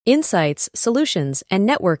Insights, solutions, and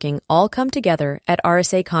networking all come together at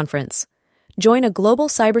RSA Conference. Join a global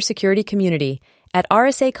cybersecurity community at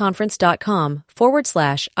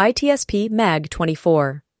rsaconference.com/ITSP Mag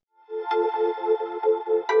 24.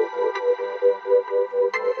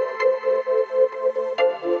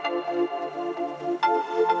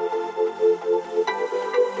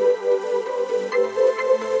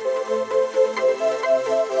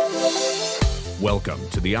 Welcome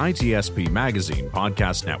to the ITSP Magazine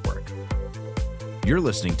Podcast Network. You're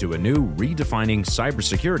listening to a new Redefining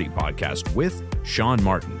Cybersecurity podcast with Sean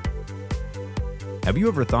Martin. Have you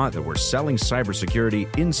ever thought that we're selling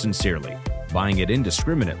cybersecurity insincerely, buying it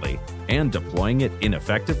indiscriminately, and deploying it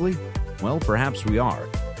ineffectively? Well, perhaps we are.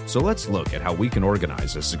 So let's look at how we can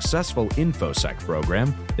organize a successful InfoSec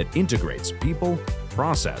program that integrates people,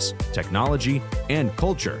 process, technology, and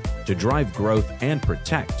culture to drive growth and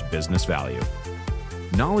protect business value.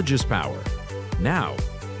 Knowledge is power, now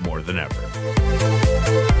more than ever.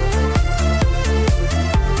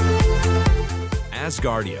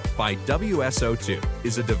 Asgardia by WSO2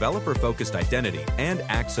 is a developer-focused identity and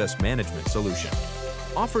access management solution.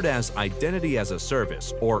 Offered as Identity as a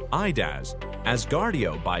Service, or IDaaS,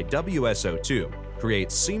 Asgardia by WSO2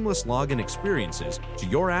 creates seamless login experiences to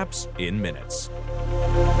your apps in minutes.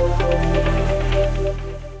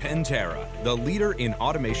 Pantera, the leader in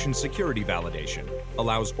automation security validation,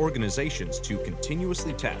 allows organizations to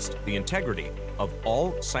continuously test the integrity of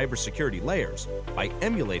all cybersecurity layers by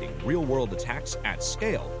emulating real-world attacks at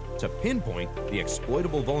scale to pinpoint the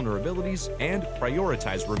exploitable vulnerabilities and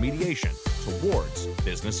prioritize remediation towards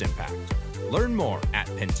business impact. Learn more at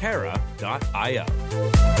pantera.io.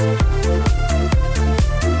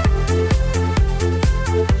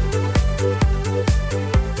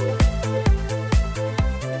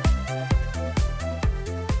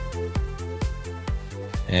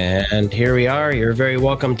 And here we are. You're very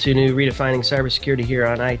welcome to new Redefining Cybersecurity here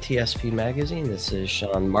on ITSP Magazine. This is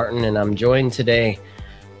Sean Martin, and I'm joined today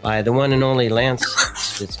by the one and only Lance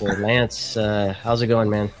Spitzner. Lance, how's it going,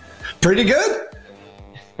 man? Pretty good.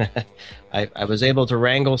 I was able to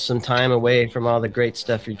wrangle some time away from all the great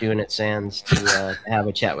stuff you're doing at SANS to have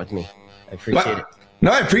a chat with me. I appreciate it.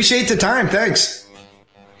 No, I appreciate the time. Thanks.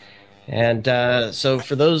 And so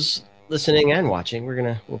for those listening and watching,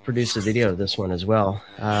 we'll produce a video of this one as well.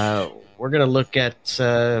 We're gonna look at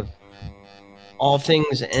all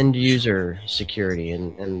things end user security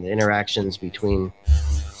and the interactions between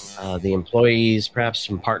the employees, perhaps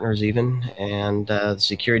some partners even, and the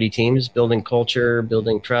security teams, building culture,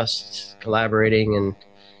 building trust, collaborating, and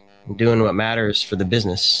doing what matters for the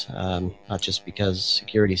business, not just because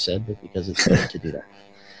security said, but because it's good to do that.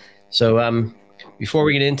 So before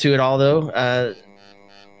we get into it all, though,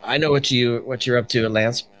 I know what you're up to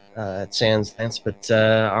at SANS, Lance, but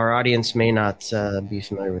our audience may not be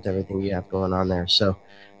familiar with everything you have going on there. So a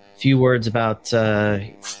few words about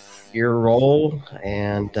your role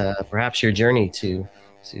and perhaps your journey to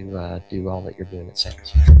do all that you're doing at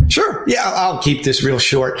SANS. Sure. Yeah, I'll keep this real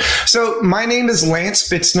short. So my name is Lance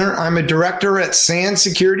Spitzner. I'm a director at SANS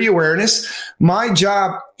Security Awareness. My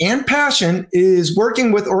job and passion is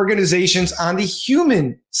working with organizations on the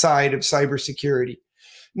human side of cybersecurity.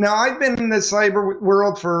 Now, I've been in the cyber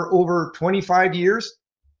world for over 25 years,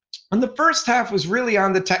 and the first half was really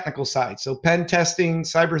on the technical side. So pen testing,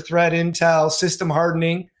 cyber threat intel, system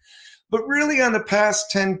hardening. But really on the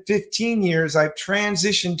past 10, 15 years, I've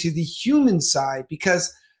transitioned to the human side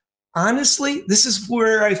because honestly, this is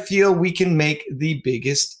where I feel we can make the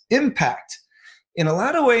biggest impact. In a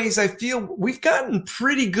lot of ways, I feel we've gotten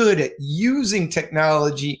pretty good at using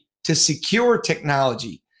technology to secure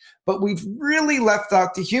technology, but we've really left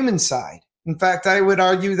out the human side. In fact, I would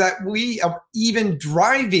argue that we are even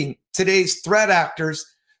driving today's threat actors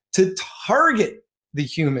to target the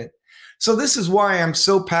human. So this is why I'm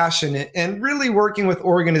so passionate and really working with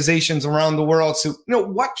organizations around the world. So,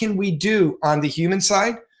 what can we do on the human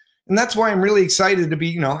side? And that's why I'm really excited to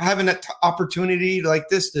be, having an opportunity like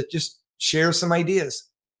this to just share some ideas.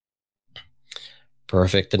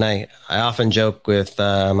 Perfect. And I often joke with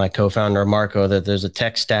my co-founder, Marco, that there's a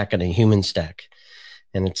tech stack and a human stack.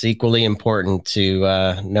 And it's equally important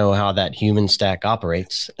to know how that human stack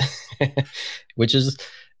operates, which is,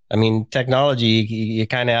 technology, you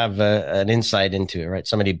kind of have an insight into it, right?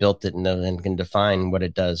 Somebody built it and can define what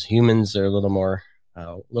it does. Humans are a little more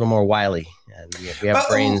wily, and we have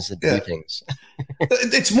brains that do things.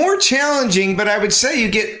 It's more challenging, but I would say you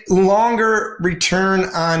get longer return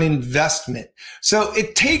on investment. So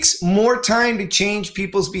it takes more time to change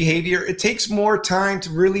people's behavior. It takes more time to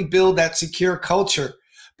really build that secure culture.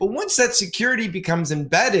 But once that security becomes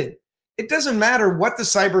embedded, it doesn't matter what the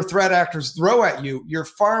cyber threat actors throw at you, you're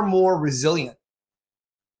far more resilient.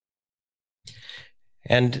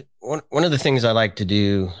 And one of the things I like to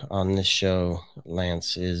do on this show,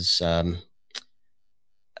 Lance, is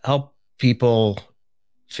help people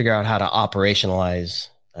figure out how to operationalize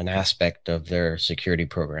an aspect of their security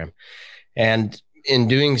program. And in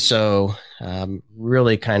doing so,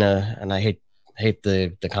 really kind of, and I hate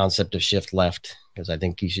the concept of shift left, because I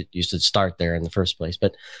think you should start there in the first place.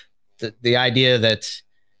 But the idea that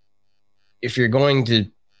if you're going to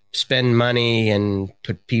spend money and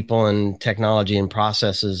put people and technology and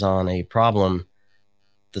processes on a problem,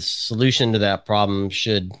 the solution to that problem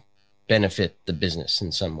should benefit the business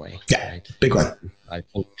in some way. Yeah, right? Big one.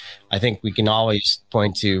 I think we can always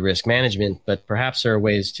point to risk management, but perhaps there are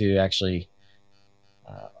ways to actually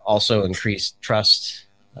also increase trust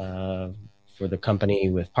for the company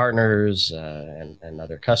with partners and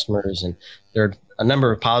other customers. And there are a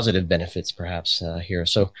number of positive benefits perhaps here.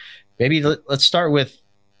 So maybe let's start with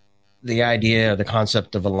the idea, the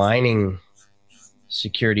concept of aligning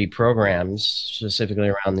security programs, specifically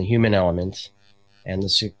around the human element and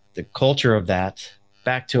the culture of that,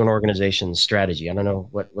 back to an organization's strategy. I don't know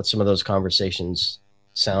what some of those conversations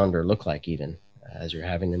sound or look like even as you're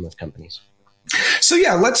having them with companies. So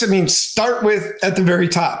yeah, let's start with at the very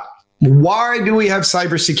top. Why do we have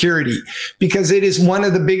cybersecurity? Because it is one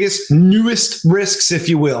of the biggest, newest risks, if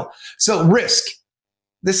you will. So risk.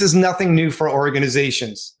 This is nothing new for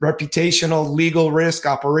organizations. Reputational, legal risk,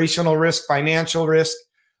 operational risk, financial risk.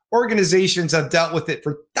 Organizations have dealt with it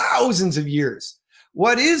for thousands of years.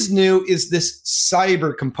 What is new is this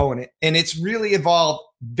cyber component, and it's really evolved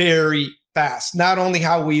very fast. Not only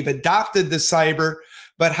how we've adopted the cyber,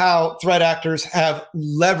 but how threat actors have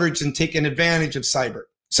leveraged and taken advantage of cyber.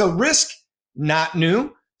 So risk, not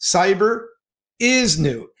new. Cyber is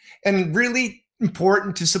new and really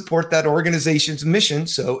important to support that organization's mission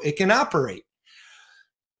so it can operate.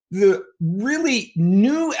 The really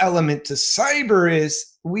new element to cyber is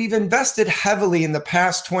we've invested heavily in the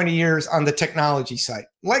past 20 years on the technology side.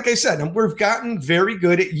 Like I said, we've gotten very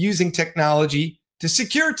good at using technology to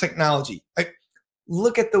secure technology.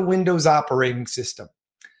 Look at the Windows operating system.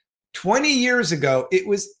 20 years ago, it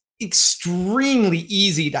was extremely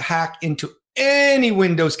easy to hack into any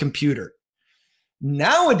Windows computer.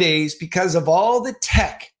 Nowadays, because of all the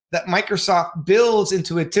tech that Microsoft builds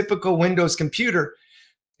into a typical Windows computer,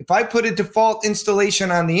 if I put a default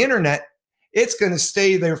installation on the internet, it's going to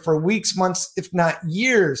stay there for weeks, months, if not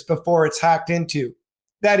years before it's hacked into.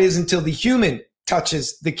 That is until the human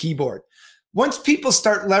touches the keyboard. Once people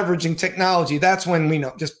start leveraging technology, that's when we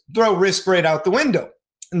just throw risk right out the window.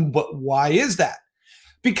 But why is that?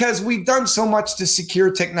 Because we've done so much to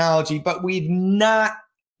secure technology, but we've not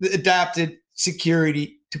adapted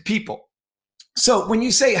security to people. So when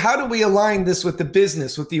you say, how do we align this with the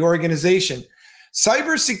business, with the organization?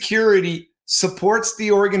 Cybersecurity supports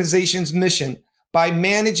the organization's mission by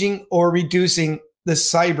managing or reducing the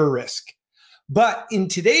cyber risk. But in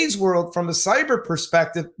today's world, from a cyber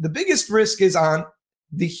perspective, the biggest risk is on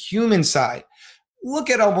the human side.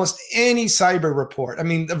 Look at almost any cyber report. The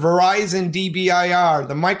Verizon DBIR,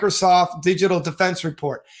 the Microsoft Digital Defense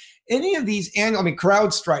Report, any of these annual,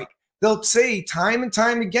 CrowdStrike, they'll say time and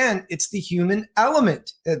time again, it's the human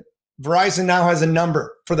element. Verizon now has a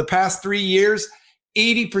number. For the past 3 years,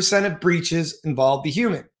 80% of breaches involve the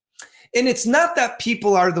human. And it's not that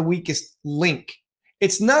people are the weakest link.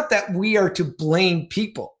 It's not that we are to blame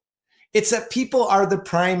people. It's that people are the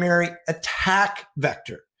primary attack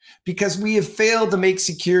vector. Because we have failed to make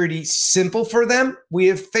security simple for them. We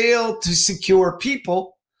have failed to secure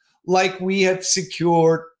people like we have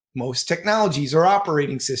secured most technologies or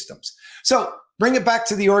operating systems. So bring it back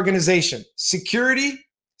to the organization. Security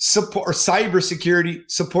support or cybersecurity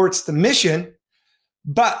supports the mission,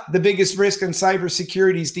 but the biggest risk in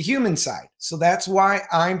cybersecurity is the human side. So that's why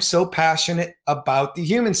I'm so passionate about the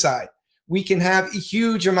human side. We can have a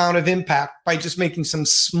huge amount of impact by just making some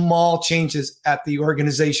small changes at the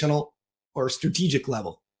organizational or strategic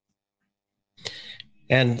level.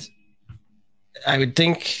 And I would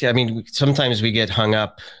think, sometimes we get hung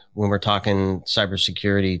up when we're talking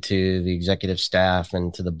cybersecurity to the executive staff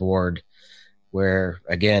and to the board, where,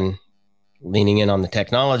 again, leaning in on the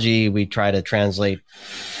technology, we try to translate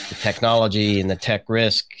the technology and the tech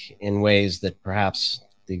risk in ways that perhaps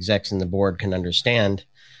the execs and the board can understand.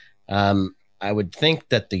 I would think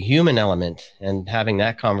that the human element and having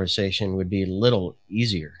that conversation would be a little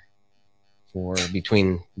easier for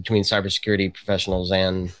between cybersecurity professionals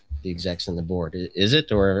and the execs and the board. Is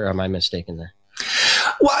it, or am I mistaken there?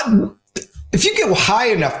 Well, if you get high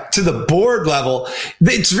enough to the board level,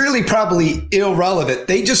 it's really probably irrelevant.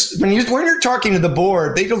 They just, when you're talking to the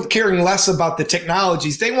board, they don't caring less about the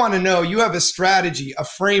technologies. They want to know you have a strategy, a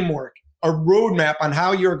framework, a roadmap on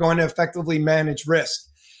how you're going to effectively manage risk.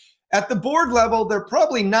 At the board level, they're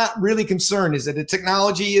probably not really concerned. Is it a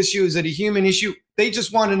technology issue? Is it a human issue? They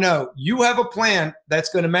just want to know you have a plan that's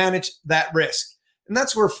going to manage that risk. And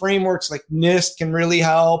that's where frameworks like NIST can really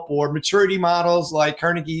help, or maturity models like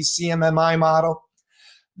Carnegie's CMMI model.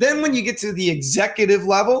 Then when you get to the executive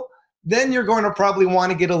level, then you're going to probably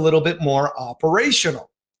want to get a little bit more operational.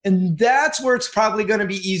 And that's where it's probably going to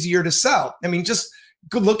be easier to sell. I mean, just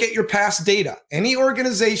go look at your past data. Any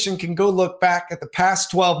organization can go look back at the past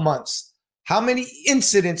 12 months. How many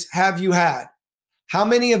incidents have you had? How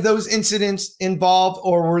many of those incidents involved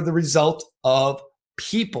or were the result of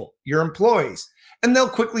people, your employees? And they'll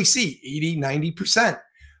quickly see 80, 90%.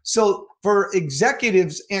 So for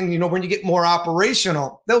executives, and when you get more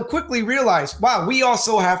operational, they'll quickly realize, wow, we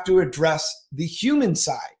also have to address the human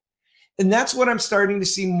side. And that's what I'm starting to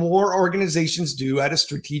see more organizations do at a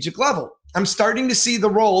strategic level. I'm starting to see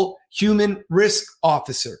the role human risk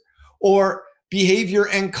officer, or behavior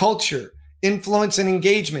and culture, influence and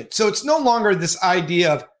engagement. So it's no longer this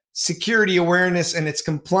idea of security awareness and its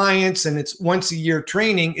compliance and its once a year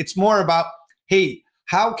training. It's more about, hey,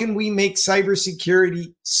 how can we make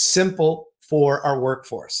cybersecurity simple for our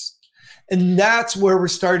workforce? And that's where we're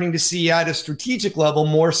starting to see at a strategic level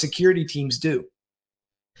more security teams do.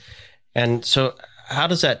 And so how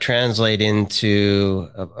does that translate into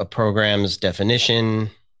a program's definition,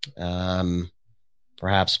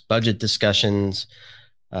 perhaps budget discussions?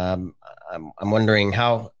 I'm wondering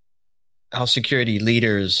how security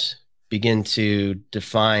leaders begin to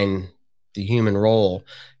define the human role.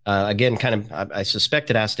 Again, I suspect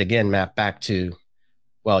it has to again map back to,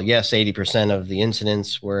 well, yes, 80% of the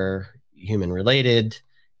incidents were human related,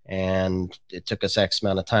 and it took us X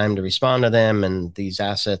amount of time to respond to them, and these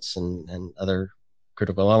assets and other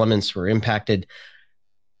critical elements were impacted.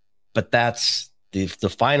 But that's the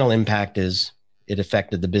final impact is it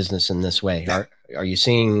affected the business in this way. Are you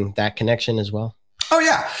seeing that connection as well? Oh,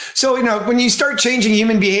 yeah. So, when you start changing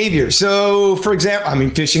human behavior. So, for example,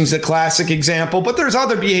 phishing's a classic example, but there's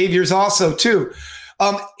other behaviors also, too.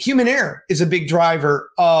 Human error is a big driver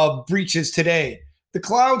of breaches today. The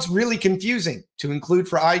cloud's really confusing to include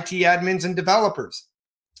for IT admins and developers.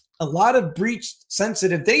 A lot of breached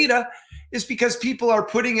sensitive data is because people are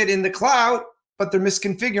putting it in the cloud, but they're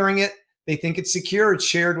misconfiguring it. They think it's secure, it's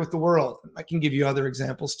shared with the world. I can give you other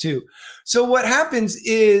examples, too. So what happens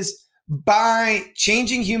is, by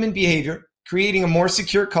changing human behavior, creating a more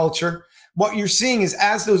secure culture, what you're seeing is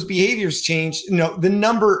as those behaviors change, the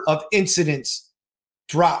number of incidents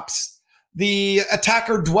drops. The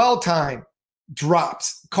attacker dwell time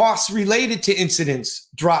drops. Costs related to incidents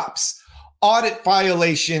drops. Audit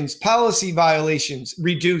violations, policy violations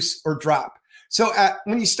reduce or drop. So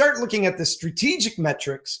when you start looking at the strategic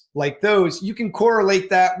metrics like those, you can correlate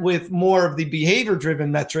that with more of the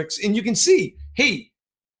behavior-driven metrics, and you can see, hey,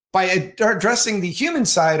 by addressing the human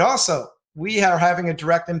side also, we are having a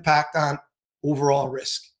direct impact on overall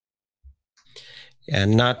risk.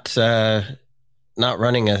 And not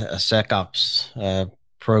running a SecOps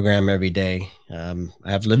program every day. I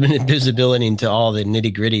have limited visibility into all the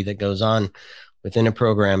nitty gritty that goes on within a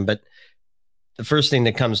program. But the first thing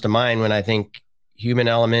that comes to mind when I think human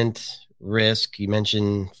element, risk, you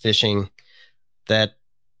mentioned phishing, that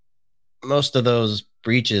most of those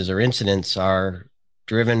breaches or incidents are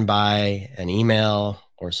driven by an email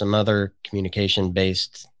or some other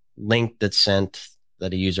communication-based link that's sent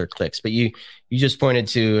that a user clicks. But you just pointed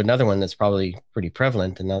to another one that's probably pretty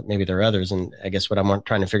prevalent, and maybe there are others. And I guess what I'm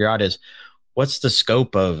trying to figure out is, what's the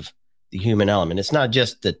scope of the human element? It's not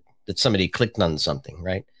just that somebody clicked on something,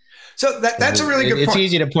 right? So that's a really good point. It's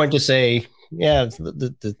easy to point to say, yeah,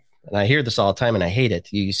 and I hear this all the time, and I hate it.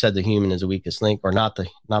 You said the human is the weakest link, or not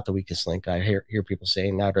the weakest link. I hear people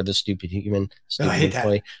saying that, or the stupid human, stupid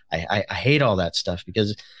employee. I hate all that stuff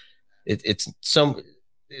because it's so,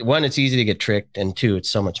 one, it's easy to get tricked, and two, it's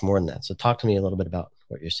so much more than that. So talk to me a little bit about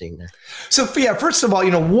what you're seeing there. So yeah, first of all,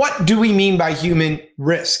 what do we mean by human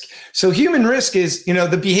risk? So human risk is,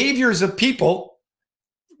 the behaviors of people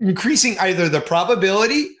increasing either the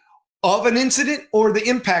probability of an incident or the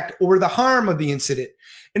impact or the harm of the incident.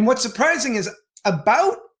 And what's surprising is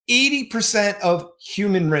about 80% of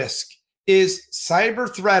human risk is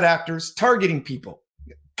cyber threat actors targeting people,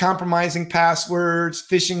 compromising passwords,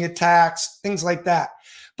 phishing attacks, things like that.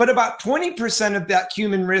 But about 20% of that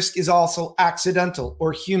human risk is also accidental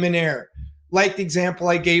or human error. Like the example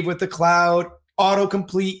I gave with the cloud,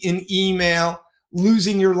 autocomplete in email,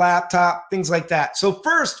 losing your laptop, things like that. So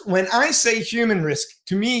first, when I say human risk,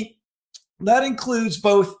 to me, that includes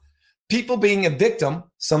both people being a victim,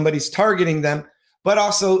 somebody's targeting them, but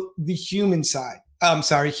also the human side.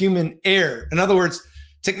 Human error. In other words,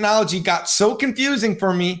 technology got so confusing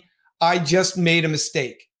for me, I just made a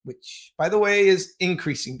mistake, which, by the way, is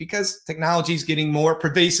increasing because technology is getting more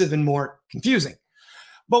pervasive and more confusing.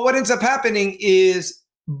 But what ends up happening is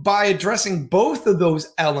by addressing both of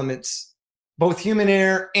those elements, both human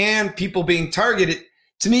error and people being targeted,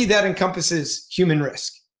 to me, that encompasses human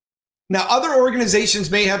risk. Now, other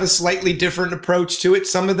organizations may have a slightly different approach to it.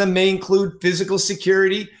 Some of them may include physical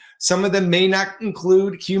security. Some of them may not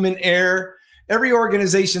include human error. Every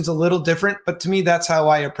organization's a little different, but to me, that's how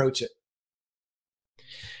I approach it.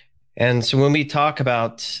 And so when we talk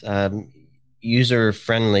about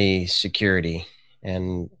user-friendly security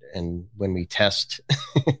and when we test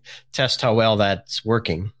how well that's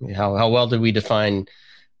working, how well do we define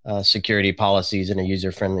security policies in a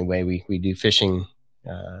user-friendly way? We do phishing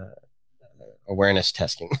awareness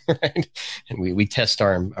testing, right? And we test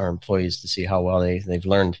our employees to see how well they've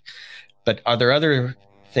learned. But are there other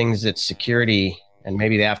things that security, and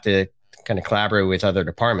maybe they have to kind of collaborate with other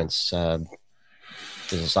departments,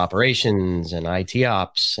 business operations and IT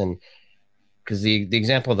ops, and because the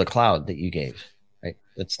example of the cloud that you gave, right?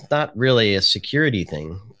 It's not really a security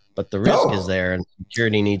thing, but the risk is there, and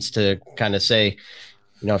security needs to kind of say,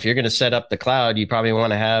 if you're going to set up the cloud, you probably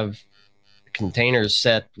want to have containers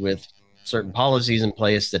set with certain policies in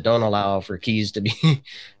place that don't allow for keys to be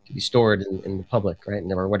stored in the public, right?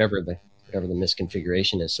 Or whatever the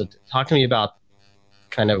misconfiguration is. So talk to me about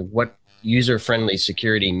kind of what user-friendly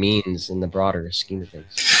security means in the broader scheme of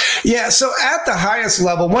things. Yeah, so at the highest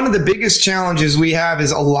level, one of the biggest challenges we have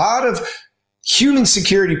is a lot of human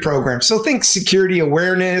security programs. So think security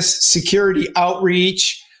awareness, security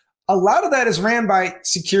outreach. A lot of that is ran by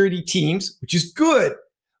security teams, which is good.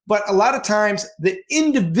 But a lot of times the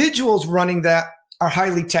individuals running that are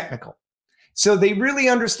highly technical. So they really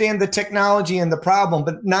understand the technology and the problem,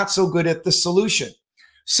 but not so good at the solution.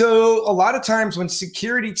 So a lot of times when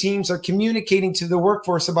security teams are communicating to the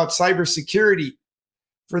workforce about cybersecurity,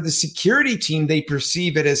 for the security team, they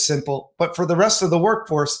perceive it as simple, but for the rest of the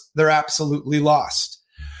workforce, they're absolutely lost.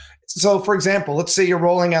 So for example, let's say you're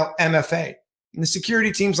rolling out MFA and the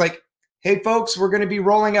security team's like, hey, folks, we're going to be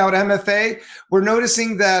rolling out MFA. We're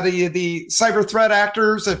noticing that the cyber threat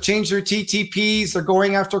actors have changed their TTPs. They're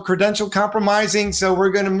going after credential compromising. So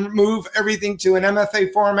we're going to move everything to an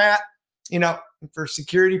MFA format. For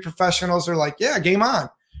security professionals, they're like, yeah, game on.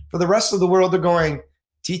 For the rest of the world, they're going,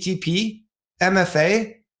 TTP,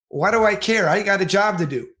 MFA, why do I care? I got a job to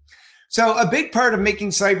do. So a big part of making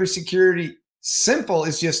cybersecurity simple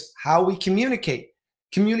is just how we communicate.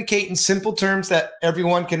 Communicate in simple terms that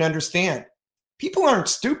everyone can understand. People aren't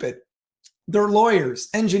stupid. They're lawyers,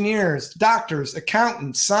 engineers, doctors,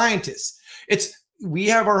 accountants, scientists. We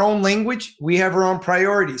have our own language. We have our own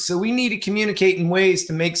priorities. So we need to communicate in ways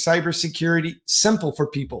to make cybersecurity simple for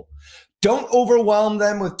people. Don't overwhelm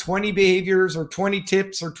them with 20 behaviors or 20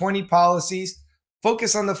 tips or 20 policies.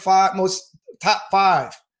 Focus on the top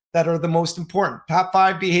five that are the most important. Top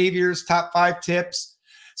 5 behaviors, top 5 tips.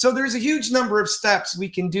 So there's a huge number of steps we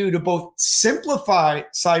can do to both simplify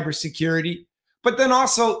cybersecurity, but then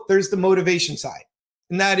also there's the motivation side.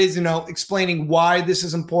 And that is, explaining why this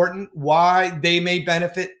is important, why they may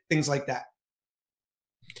benefit, things like that.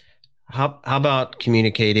 How about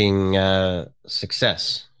communicating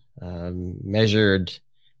success, measured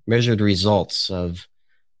results of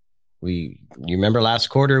you remember last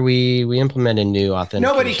quarter we implemented new authentication.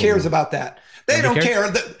 Nobody cares about that. They don't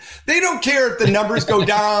care. They don't care if the numbers go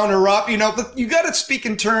down or up. You got to speak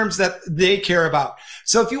in terms that they care about.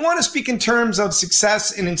 So if you want to speak in terms of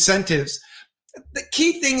success and incentives, the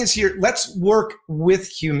key thing is here, let's work with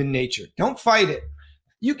human nature. Don't fight it.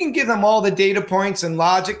 You can give them all the data points and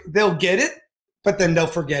logic. They'll get it, but then they'll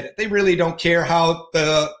forget it. They really don't care how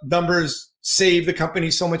the numbers save the company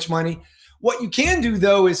so much money. What you can do,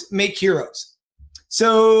 though, is make heroes.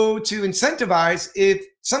 So to incentivize, if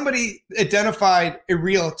somebody identified a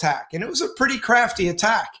real attack, and it was a pretty crafty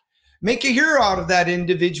attack, make a hero out of that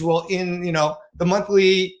individual in, the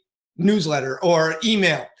monthly newsletter or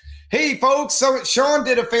email. Hey, folks, so Sean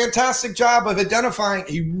did a fantastic job of identifying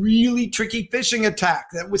a really tricky phishing attack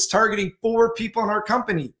that was targeting 4 people in our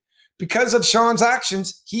company. Because of Sean's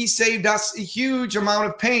actions, he saved us a huge amount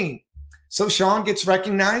of pain. So Sean gets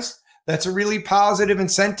recognized. That's a really positive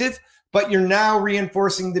incentive, but you're now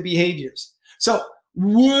reinforcing the behaviors. So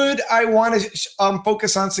would I want to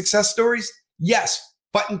focus on success stories? Yes,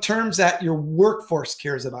 but in terms that your workforce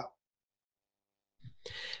cares about.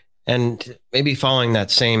 And maybe following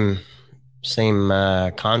that same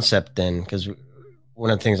concept then, because one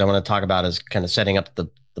of the things I want to talk about is kind of setting up the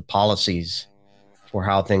policies for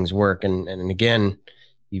how things work. And again,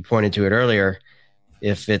 you pointed to it earlier,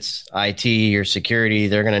 if it's IT or security,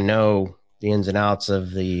 they're going to know the ins and outs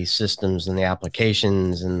of the systems and the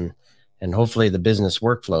applications and hopefully the business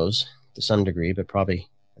workflows to some degree, but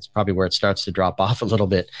that's probably where it starts to drop off a little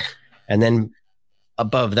bit. And then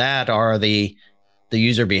above that are the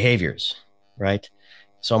user behaviors, right?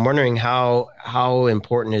 So I'm wondering how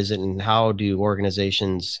important is it, and how do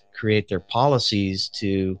organizations create their policies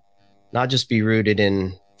to not just be rooted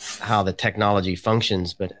in how the technology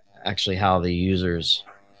functions, but actually how the users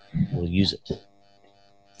will use it?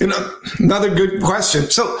 Another good question.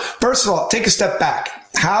 So first of all, take a step back.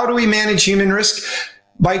 How do we manage human risk?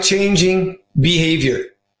 By changing behavior.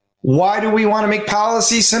 Why do we want to make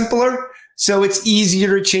policy simpler? So it's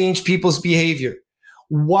easier to change people's behavior.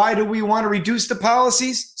 Why do we want to reduce the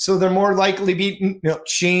policies? So they're more likely to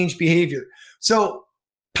change behavior. So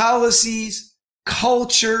policies,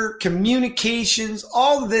 culture, communications,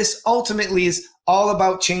 all of this ultimately is all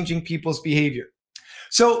about changing people's behavior.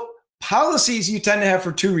 So policies you tend to have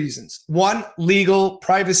for two reasons. One, legal,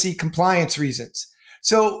 privacy, compliance reasons.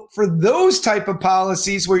 So for those type of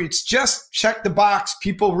policies where it's just check the box,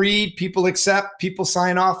 people read, people accept, people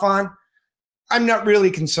sign off on, I'm not really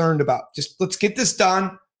concerned about. Just let's get this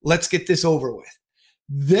done. Let's get this over with.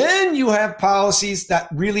 Then you have policies that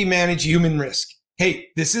really manage human risk. Hey,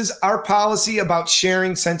 this is our policy about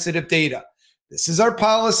sharing sensitive data. This is our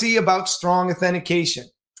policy about strong authentication.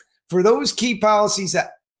 For those key policies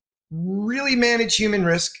that really manage human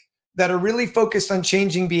risk, that are really focused on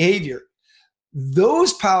changing behavior,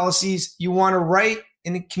 those policies you want to write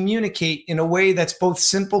and communicate in a way that's both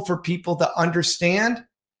simple for people to understand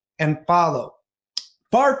and follow.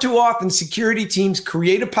 Far too often, security teams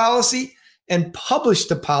create a policy and publish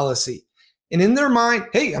the policy. And in their mind,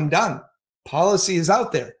 hey, I'm done. Policy is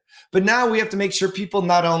out there. But now we have to make sure people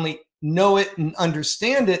not only know it and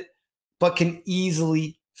understand it, but can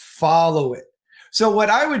easily follow it. So what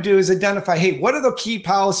I would do is identify, hey, what are the key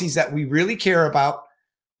policies that we really care about?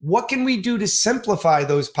 What can we do to simplify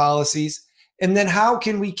those policies? And then how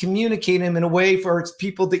can we communicate them in a way for its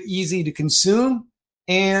people to easy to consume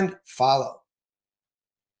and follow?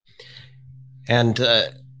 And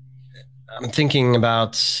I'm thinking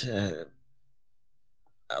about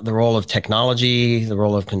the role of technology, the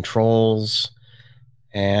role of controls.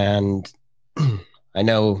 And I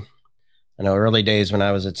know early days when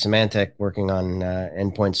I was at Symantec working on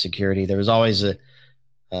endpoint security, there was always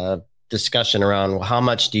a discussion around, well, how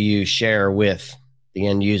much do you share with the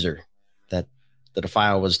end user that a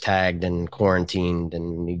file was tagged and quarantined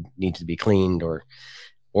and needs to be cleaned, or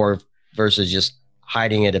versus just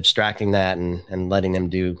hiding it, abstracting that, and letting them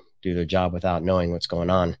do their job without knowing what's going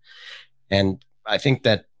on. And I think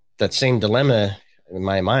that same dilemma in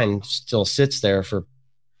my mind still sits there for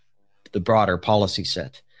the broader policy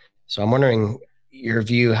set. So I'm wondering your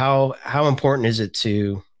view, how important is it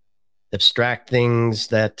to abstract things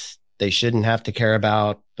that they shouldn't have to care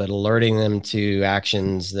about, but alerting them to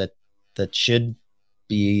actions that they should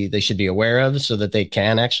be aware of so that they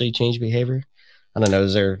can actually change behavior? I don't know.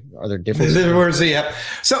 Are there differences? Yeah.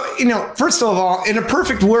 So, first of all, in a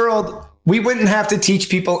perfect world, we wouldn't have to teach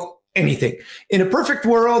people anything. In a perfect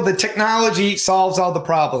world, the technology solves all the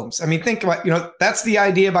problems. I mean, think about, that's the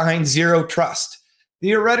idea behind zero trust.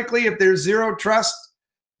 Theoretically, if there's zero trust,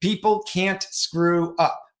 people can't screw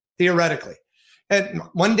up, theoretically. And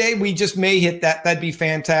one day we just may hit that. That'd be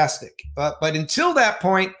fantastic. But until that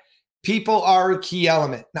point, people are a key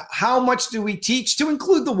element. Now, how much do we teach to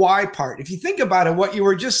include the why part? If you think about it, what you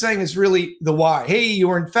were just saying is really the why. Hey, you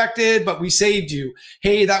were infected, but we saved you.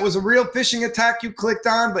 Hey, that was a real phishing attack you clicked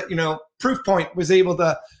on, but Proofpoint was able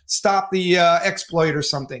to stop the exploit or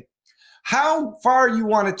something. How far you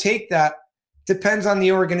want to take that depends on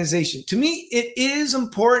the organization. To me, it is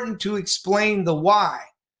important to explain the why.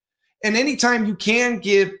 And anytime you can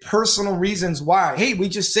give personal reasons why, hey, we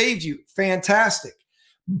just saved you, fantastic.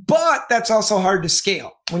 But that's also hard to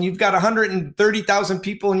scale. When you've got 130,000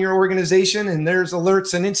 people in your organization and there's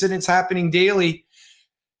alerts and incidents happening daily,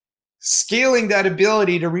 scaling that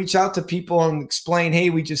ability to reach out to people and explain,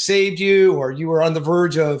 hey, we just saved you, or you were on the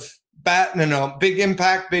verge of big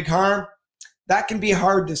impact, big harm, that can be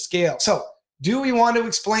hard to scale. So do we want to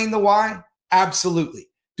explain the why? Absolutely.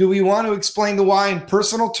 Do we want to explain the why in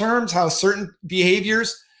personal terms, how certain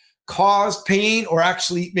behaviors cause pain or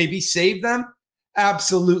actually maybe save them?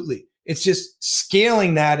 Absolutely. It's just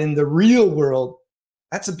scaling that in the real world.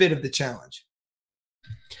 That's a bit of the challenge.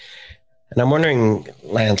 And I'm wondering,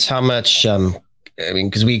 Lance, how much,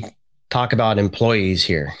 because we talk about employees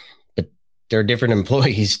here, but there are different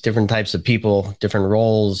employees, different types of people, different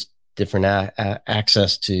roles, different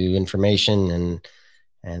access to information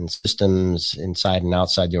and systems inside and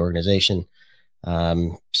outside the organization.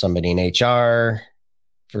 Somebody in HR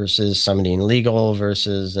versus somebody in legal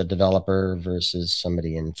versus a developer versus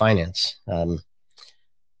somebody in finance.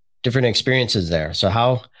 Different experiences there. So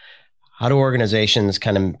how do organizations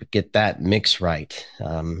kind of get that mix right?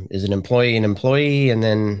 Is an employee and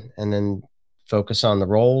then focus on the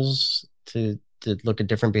roles to look at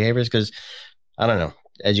different behaviors? Because I don't know,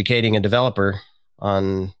 educating a developer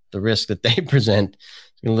on the risk that they present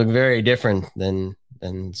is going to look very different than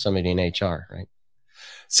somebody in HR, right?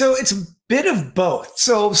 So it's a bit of both.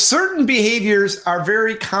 So certain behaviors are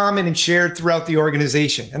very common and shared throughout the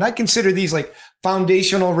organization. And I consider these like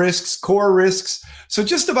foundational risks, core risks. So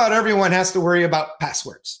just about everyone has to worry about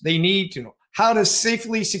passwords. They need to know how to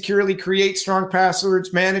safely, securely create strong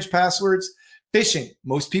passwords, manage passwords. Phishing.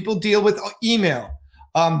 Most people deal with email.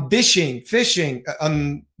 Phishing,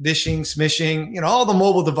 smishing, all the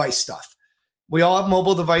mobile device stuff. We all have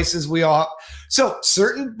mobile devices. So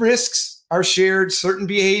certain risks are shared, certain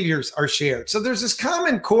behaviors are shared. So there's this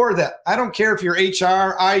common core that I don't care if you're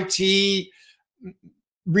HR, IT,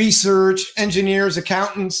 research, engineers,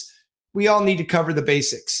 accountants, we all need to cover the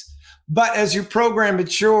basics. But as your program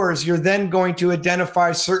matures, you're then going to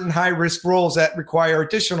identify certain high-risk roles that require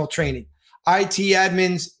additional training. IT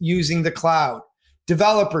admins using the cloud,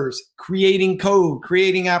 developers creating code,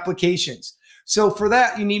 creating applications. So for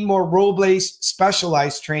that, you need more role-based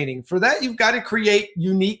specialized training. For that, you've got to create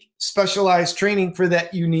unique specialized training for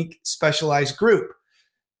that unique specialized group.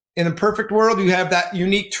 In a perfect world, you have that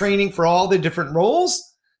unique training for all the different roles,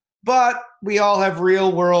 but we all have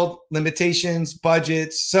real world limitations,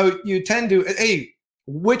 budgets. So you tend to, hey,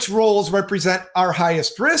 which roles represent our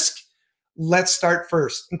highest risk? Let's start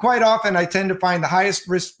first. And quite often, I tend to find the highest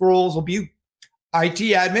risk roles will be IT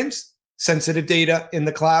admins, sensitive data in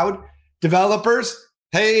the cloud, developers,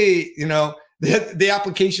 hey, the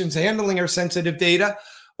applications handling our sensitive data,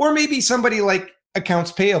 or maybe somebody like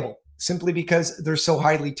accounts payable, simply because they're so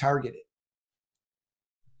highly targeted.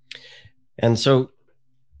 And so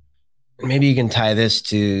maybe you can tie this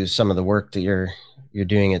to some of the work that you're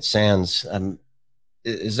doing at SANS.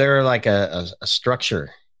 Is there like a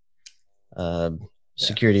structure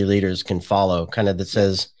security leaders can follow, kind of that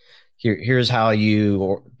says, here's how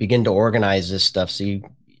you begin to organize this stuff? So you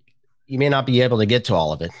may not be able to get to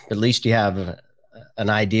all of it, but at least you have an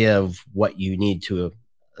idea of what you need to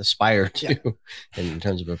aspire to in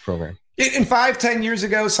terms of a program. In 5-10 years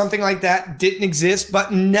ago, something like that didn't exist.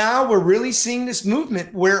 But now we're really seeing this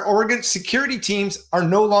movement where security teams are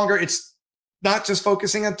no longer, it's not just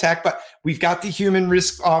focusing on tech, but we've got the human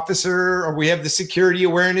risk officer, or we have the security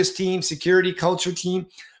awareness team, security culture team.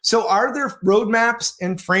 So are there roadmaps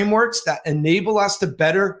and frameworks that enable us to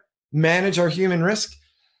better manage our human risk?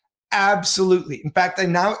 Absolutely. In fact,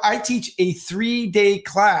 I teach a 3-day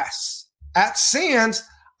class at SANS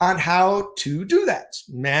on how to do that. It's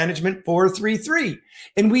Management 433.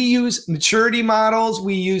 And we use maturity models.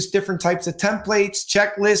 We use different types of templates,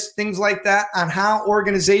 checklists, things like that on how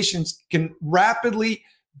organizations can rapidly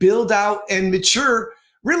build out and mature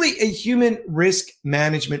really a human risk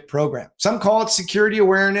management program. Some call it security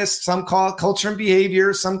awareness. Some call it culture and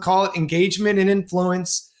behavior. Some call it engagement and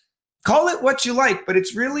influence. Call it what you like, but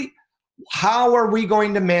it's really how are we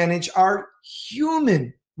going to manage our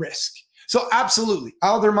human risk? So absolutely.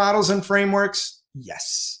 Other models and frameworks,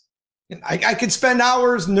 yes. And I could spend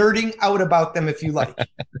hours nerding out about them if you like.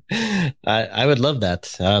 I would love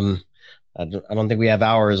that. I don't think we have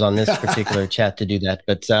hours on this particular chat to do that.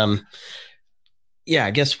 But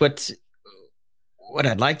I guess what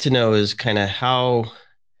I'd like to know is kind of how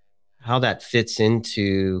that fits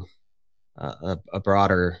into a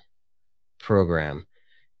broader program.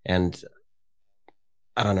 And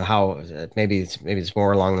I don't know how, maybe it's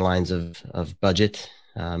more along the lines of budget.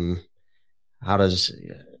 How does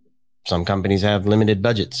some companies have limited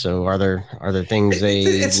budgets? So are there things they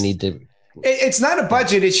need to? It's not a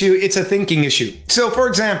budget issue. It's a thinking issue. So for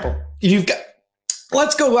example,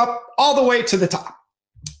 let's go up all the way to the top.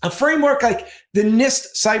 A framework like the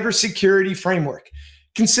NIST Cybersecurity framework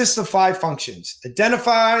consists of 5 functions: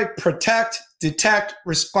 identify, protect, detect,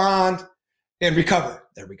 respond, and recover.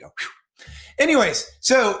 There we go. Anyways,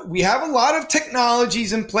 so we have a lot of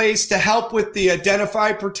technologies in place to help with the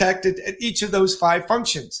identify, protect at each of those 5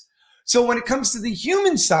 functions. So when it comes to the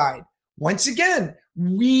human side, once again,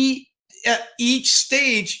 we at each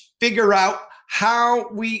stage figure out how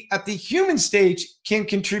we at the human stage can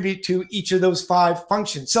contribute to each of those 5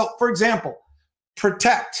 functions. So for example,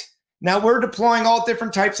 protect Now we're deploying all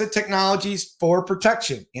different types of technologies for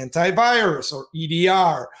protection, antivirus or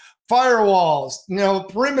EDR, firewalls,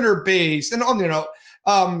 perimeter based, and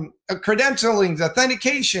credentialing,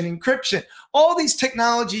 authentication, encryption, all these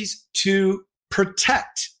technologies to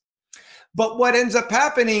protect. But what ends up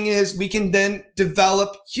happening is we can then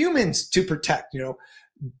develop humans to protect,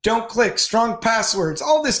 don't click, strong passwords,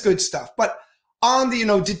 all this good stuff. But on the,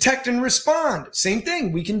 detect and respond, same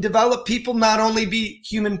thing. We can develop people not only be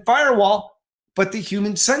human firewall, but the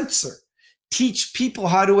human sensor. Teach people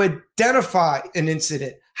how to identify an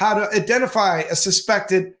incident, how to identify a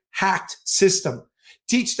suspected hacked system.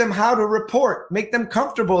 Teach them how to report, make them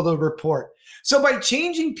comfortable to report. So by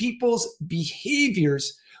changing people's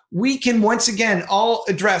behaviors, we can once again all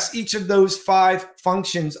address each of those 5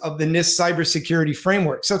 functions of the NIST cybersecurity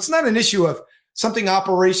framework. So it's not an issue of something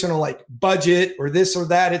operational like budget or this or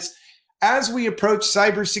that. It's as we approach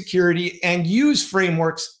cybersecurity and use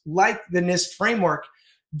frameworks like the NIST framework,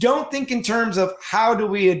 don't think in terms of how do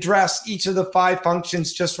we address each of the 5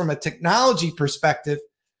 functions just from a technology perspective,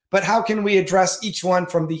 but how can we address each one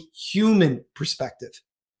from the human perspective?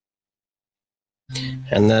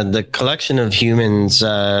 And the collection of humans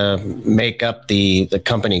make up the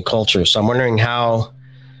company culture. So I'm wondering how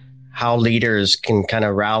leaders can kind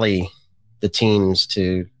of rally the teams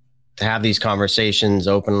to have these conversations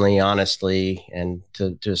openly, honestly, and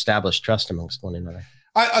to establish trust amongst one another.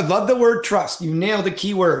 I love the word trust. You nailed the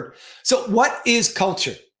key word. So what is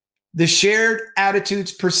culture? The shared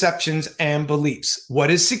attitudes, perceptions, and beliefs.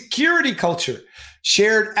 What is security culture?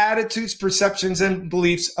 Shared attitudes, perceptions, and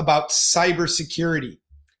beliefs about cybersecurity.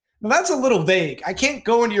 Now, that's a little vague. I can't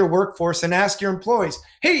go into your workforce and ask your employees,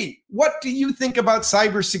 hey, what do you think about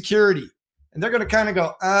cybersecurity? And they're going to kind of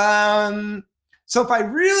go, So if I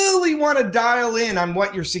really want to dial in on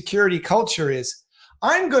what your security culture is,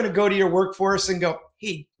 I'm going to go to your workforce and go,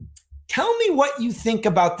 hey, tell me what you think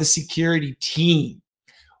about the security team.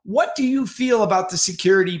 What do you feel about the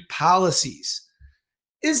security policies?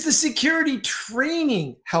 Is the security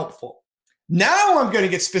training helpful? Now I'm going to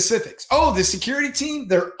get specifics. Oh, the security team,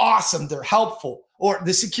 they're awesome. They're helpful. Or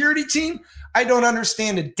the security team, I don't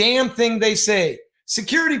understand a damn thing they say.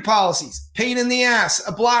 Security policies, pain in the ass,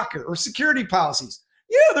 a blocker, or security policies.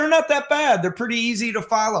 Yeah, they're not that bad. They're pretty easy to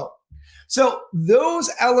follow. So those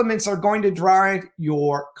elements are going to drive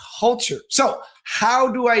your culture. So how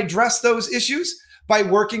do I address those issues? By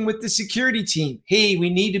working with the security team. Hey, we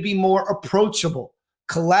need to be more approachable,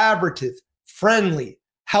 collaborative, friendly,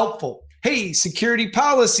 helpful. Hey, security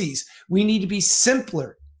policies, we need to be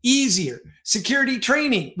simpler, easier. Security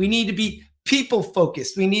training, we need to be people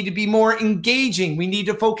focused. We need to be more engaging. We need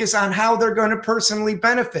to focus on how they're going to personally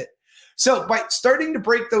benefit. So by starting to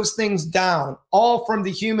break those things down, all from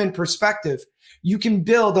the human perspective, you can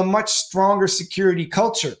build a much stronger security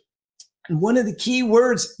culture. And one of the key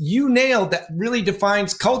words you nailed that really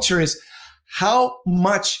defines culture is how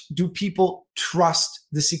much do people trust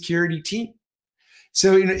the security team?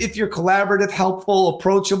 So, if you're collaborative, helpful,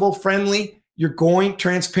 approachable, friendly, you're going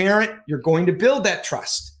transparent, you're going to build that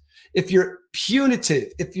trust. If you're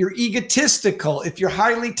punitive, if you're egotistical, if you're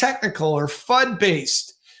highly technical or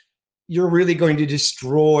FUD-based, you're really going to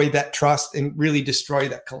destroy that trust and really destroy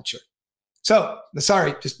that culture. So,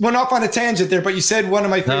 sorry, just went off on a tangent there, but you said one of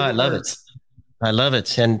my favorite I love words. it. I love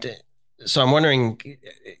it. And so I'm wondering,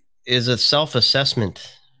 is a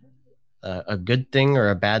self-assessment a good thing or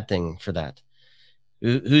a bad thing for that?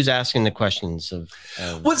 Who's asking the questions of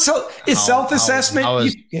well, so is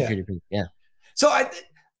self-assessment? Yeah. So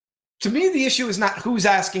to me, the issue is not who's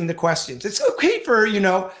asking the questions. It's okay for,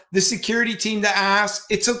 the security team to ask.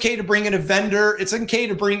 It's okay to bring in a vendor. It's okay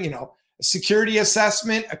to bring, a security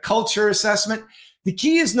assessment, a culture assessment. The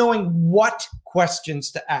key is knowing what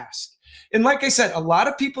questions to ask. And like I said, a lot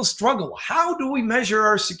of people struggle. How do we measure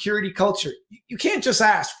our security culture? You can't just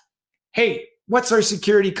ask, hey, what's our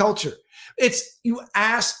security culture? It's you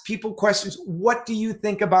ask people questions. What do you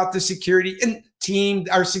think about the security and team,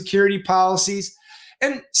 our security policies?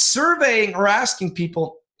 And surveying or asking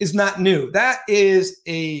people is not new. That is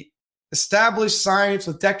a established science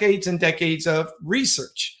with decades and decades of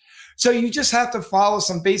research. So you just have to follow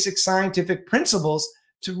some basic scientific principles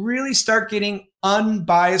to really start getting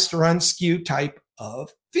unbiased or unskewed type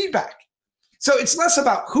of feedback. So it's less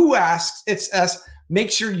about who asks, it's as make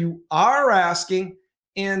sure you are asking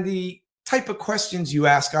and the type of questions you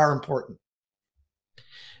ask are important.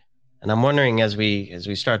 And I'm wondering as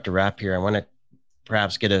we start to wrap here, I want to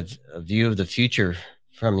perhaps get a view of the future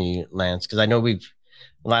from you, Lance, because I know the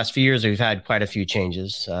last few years we've had quite a few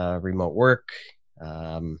changes, remote work,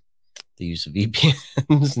 the use of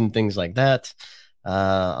VPNs and things like that,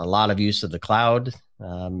 a lot of use of the cloud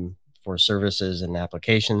for services and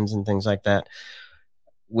applications and things like that,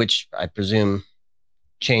 which I presume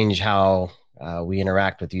change how we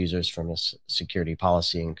interact with users from a security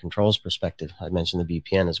policy and controls perspective. I mentioned the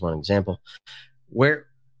VPN as one example. Where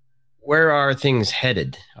are things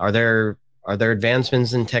headed? Are there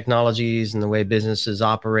advancements in technologies and the way businesses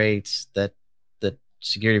operate that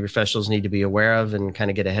security professionals need to be aware of and kind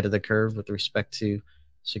of get ahead of the curve with respect to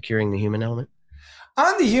securing the human element?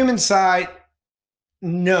 On the human side,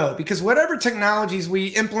 no, because whatever technologies we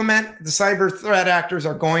implement, the cyber threat actors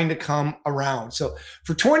are going to come around. So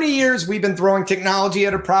for 20 years, we've been throwing technology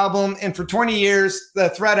at a problem. And for 20 years, the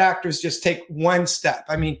threat actors just take one step.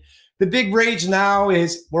 I mean, the big rage now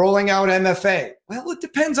is rolling out MFA. Well, it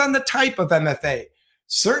depends on the type of MFA.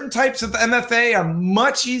 Certain types of MFA are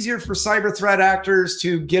much easier for cyber threat actors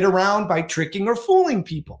to get around by tricking or fooling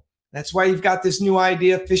people. That's why you've got this new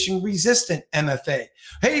idea of phishing resistant MFA.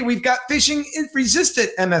 Hey, we've got phishing resistant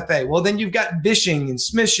MFA. Well, then you've got vishing and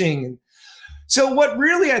smishing. And so what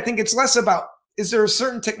really I think it's less about, is there a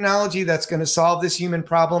certain technology that's going to solve this human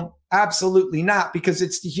problem? Absolutely not, because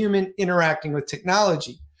it's the human interacting with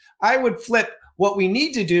technology. I would flip. What we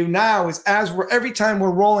need to do now is every time we're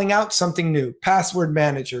rolling out something new, password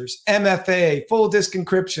managers, MFA, full disk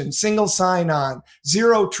encryption, single sign-on,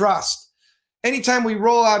 zero trust. Anytime we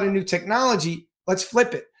roll out a new technology, let's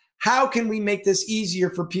flip it. How can we make this easier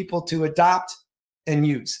for people to adopt and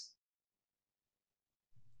use?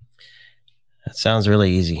 That sounds really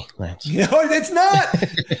easy, Lance. No, it's not.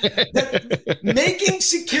 Making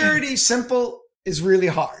security simple is really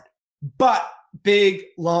hard, but big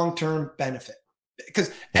long-term benefit.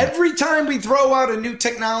 Because every time we throw out a new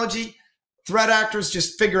technology, threat actors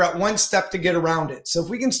just figure out one step to get around it. So if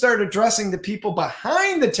we can start addressing the people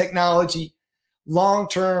behind the technology,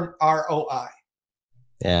 long-term ROI.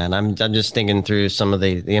 Yeah, and I'm just thinking through some of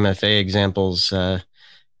the MFA examples,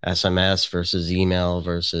 SMS versus email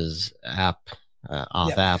versus app,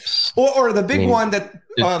 apps. Or the big one that...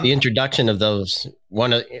 the introduction of those,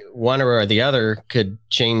 one or the other could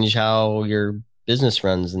change how your business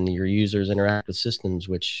runs and your users interact with systems,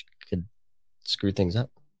 which could screw things up.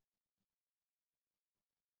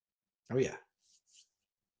 Oh yeah.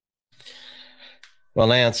 Well,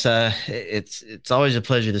 Lance, it's always a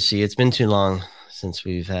pleasure to see you. It's been too long since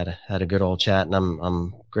we've had a good old chat, and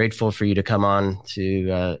I'm grateful for you to come on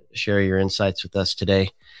to share your insights with us today.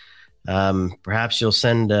 Perhaps you'll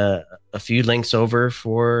send a few links over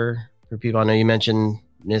for people. I know you mentioned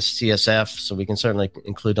NIST CSF, so we can certainly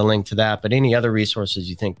include a link to that. But any other resources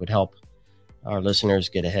you think would help our listeners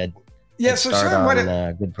get ahead? Yeah, so Sean,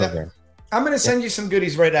 a good program. I'm going to send you some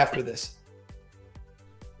goodies right after this.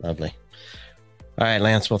 Lovely. All right,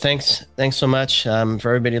 Lance. Well, thanks so much for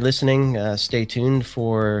everybody listening. Stay tuned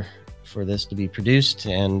for this to be produced,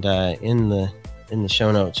 and in the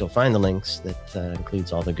show notes you'll find the links that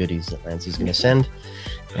includes all the goodies that Lance is going to send,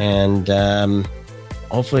 and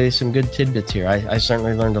hopefully some good tidbits here. I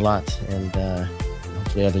certainly learned a lot, and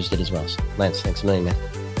hopefully others did as well. So, Lance, thanks a million, man.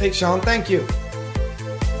 Hey, Sean, thank you.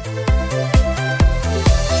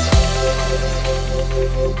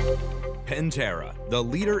 Pantera, the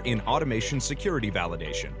leader in automation security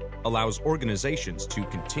validation, allows organizations to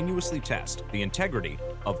continuously test the integrity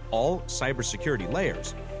of all cybersecurity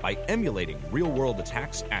layers by emulating real-world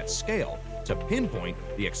attacks at scale to pinpoint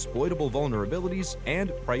the exploitable vulnerabilities and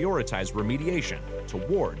prioritize remediation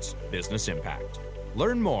towards business impact.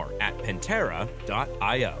 Learn more at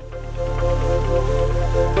Pantera.io.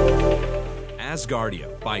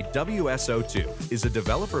 Asgardio by WSO2 is a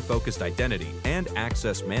developer-focused identity and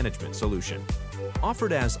access management solution.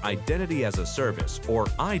 Offered as Identity as a Service, or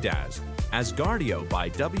IDaaS, Asgardio by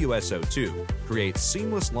WSO2 creates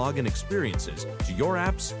seamless login experiences to your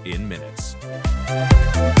apps in minutes.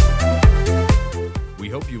 We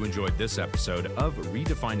hope you enjoyed this episode of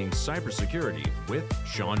Redefining Cybersecurity with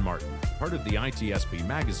Sean Martin, part of the ITSP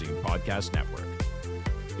Magazine Podcast Network.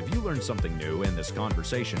 If you learned something new and this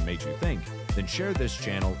conversation made you think, then share this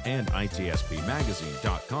channel and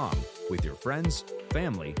ITSPmagazine.com with your friends,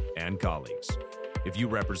 family, and colleagues. If you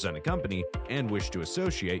represent a company and wish to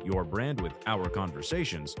associate your brand with our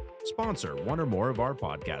conversations, sponsor one or more of our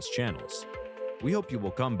podcast channels. We hope you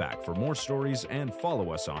will come back for more stories and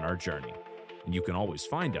follow us on our journey. And you can always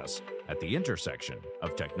find us at the intersection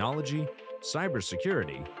of technology,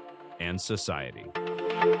 cybersecurity, and society.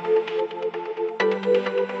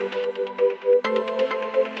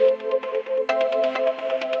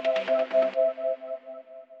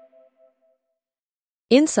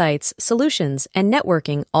 Insights, solutions, and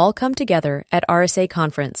networking all come together at RSA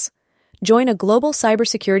Conference. Join a global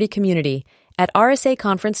cybersecurity community at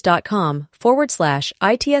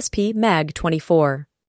rsaconference.com/ITSP Mag 24.